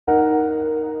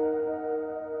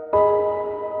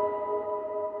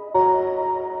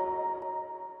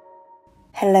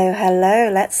Hello.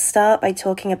 Let's start by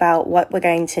talking about what we're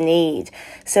going to need.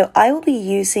 So I will be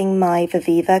using my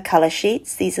Viviva color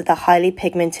sheets. These are the highly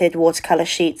pigmented watercolor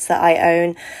sheets that I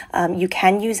own. You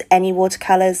can use any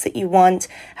watercolors that you want.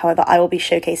 However, I will be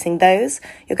showcasing those.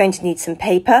 You're going to need some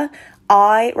paper.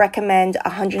 I recommend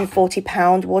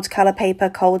 140-pound watercolor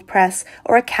paper, cold press,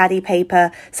 or a caddy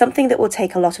paper, something that will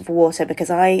take a lot of water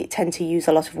because I tend to use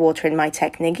a lot of water in my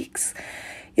techniques.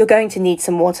 You're going to need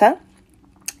some water,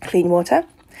 clean water.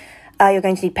 You're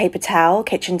going to need paper towel,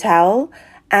 kitchen towel,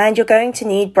 and you're going to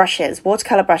need brushes,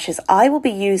 watercolor brushes. I will be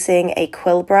using a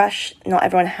quill brush. Not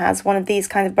everyone has one of these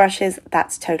kind of brushes.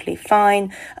 That's totally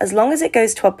fine, as long as it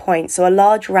goes to a point. So a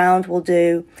large round will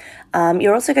do.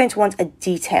 You're also going to want a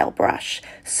detail brush.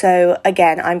 So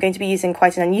again, I'm going to be using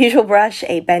quite an unusual brush,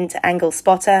 a bent angle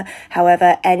spotter.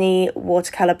 However, any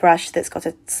watercolor brush that's got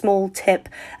a small tip,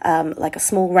 like a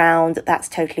small round, that's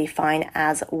totally fine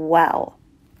as well.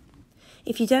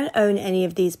 If you don't own any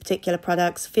of these particular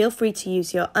products, feel free to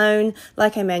use your own.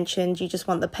 Like I mentioned, you just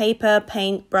want the paper,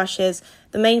 paint, brushes.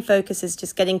 The main focus is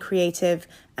just getting creative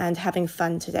and having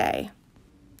fun today.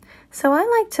 So I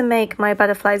like to make my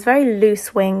butterflies very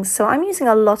loose wings. So I'm using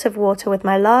a lot of water with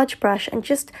my large brush and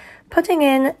just putting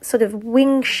in sort of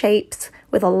wing shapes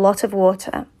with a lot of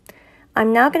water.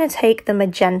 I'm now going to take the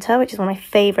magenta, which is one of my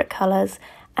favorite colors,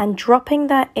 and dropping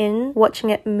that in,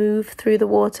 watching it move through the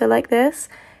water like this.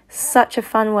 Such a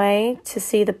fun way to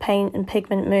see the paint and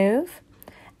pigment move,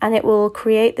 and it will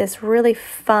create this really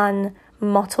fun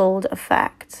mottled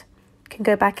effect. You can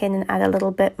go back in and add a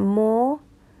little bit more.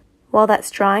 While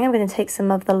that's drying, I'm going to take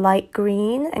some of the light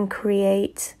green and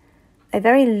create a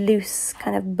very loose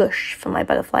kind of bush for my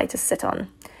butterfly to sit on.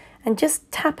 And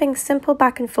just tapping simple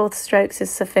back and forth strokes is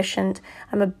sufficient.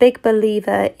 I'm a big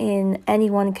believer in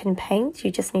anyone can paint.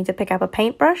 You just need to pick up a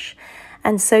paintbrush.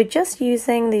 And so just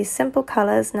using these simple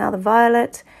colors, now the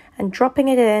violet, and dropping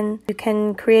it in, you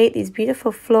can create these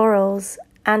beautiful florals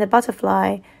and a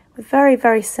butterfly with very,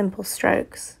 very simple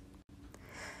strokes.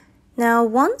 Now,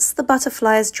 once the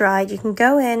butterfly is dried, you can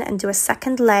go in and do a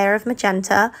second layer of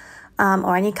magenta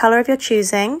or any color of your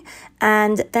choosing.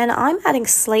 And then I'm adding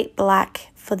slate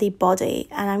black for the body.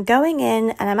 And I'm going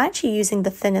in and I'm actually using the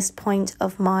thinnest point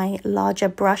of my larger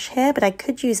brush here, but I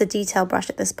could use a detail brush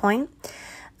at this point.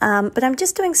 But I'm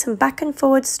just doing some back and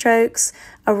forward strokes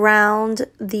around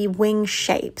the wing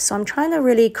shape. So I'm trying to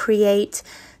really create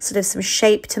sort of some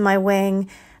shape to my wing.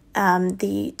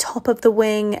 The top of the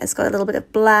wing has got a little bit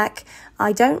of black.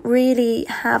 I don't really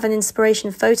have an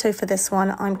inspiration photo for this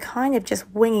one. I'm kind of just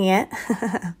winging it,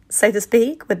 so to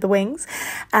speak, with the wings.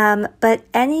 But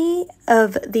any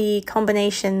of the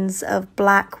combinations of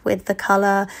black with the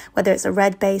color, whether it's a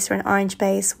red base or an orange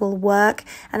base, will work.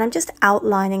 And I'm just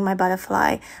outlining my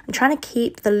butterfly. I'm trying to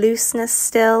keep the looseness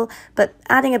still, but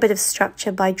adding a bit of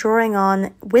structure by drawing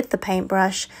on, with the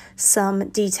paintbrush, some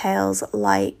details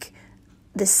like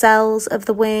the cells of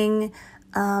the wing.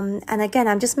 And again,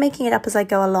 I'm just making it up as I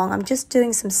go along. I'm just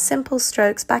doing some simple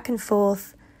strokes back and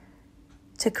forth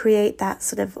to create that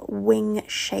sort of wing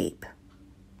shape.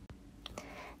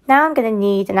 Now I'm going to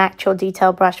need an actual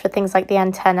detail brush for things like the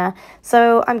antenna.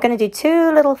 So I'm going to do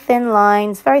two little thin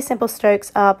lines, very simple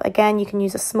strokes up. Again, you can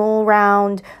use a small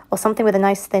round or something with a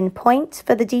nice thin point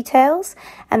for the details.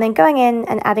 And then going in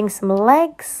and adding some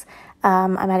legs.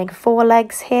 I'm adding 4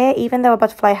 legs here. Even though a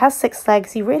butterfly has 6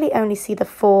 legs, you really only see the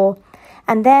 4.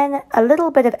 And then a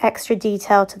little bit of extra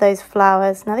detail to those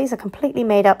flowers. Now these are completely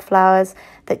made up flowers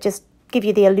that just give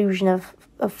you the illusion of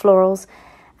florals.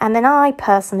 And then I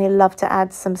personally love to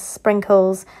add some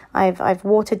sprinkles. I've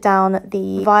watered down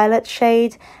the violet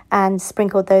shade and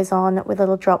sprinkled those on with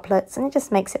little droplets, and it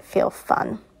just makes it feel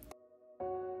fun.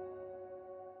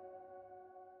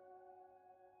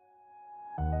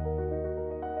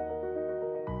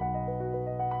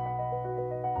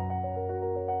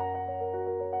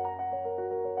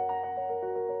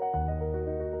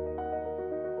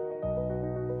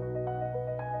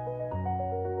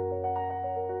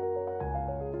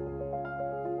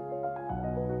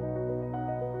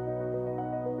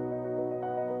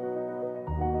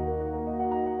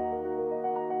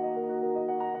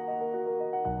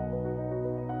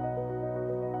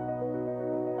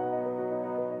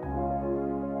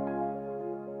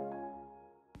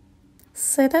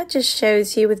 So that just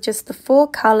shows you with just the 4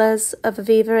 colors of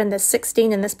Aviva, and there's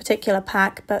 16 in this particular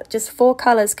pack, but just 4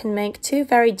 colors can make 2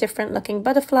 very different looking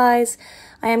butterflies.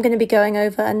 I am going to be going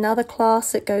over another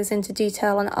class that goes into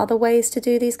detail on other ways to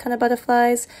do these kind of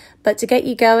butterflies, but to get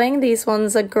you going, these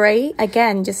ones are great.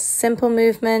 Again, just simple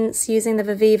movements using the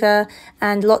Aviva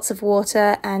and lots of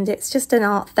water, and it's just an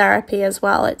art therapy as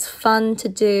well. It's fun to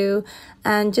do,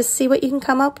 and just see what you can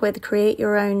come up with. Create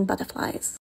your own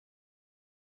butterflies.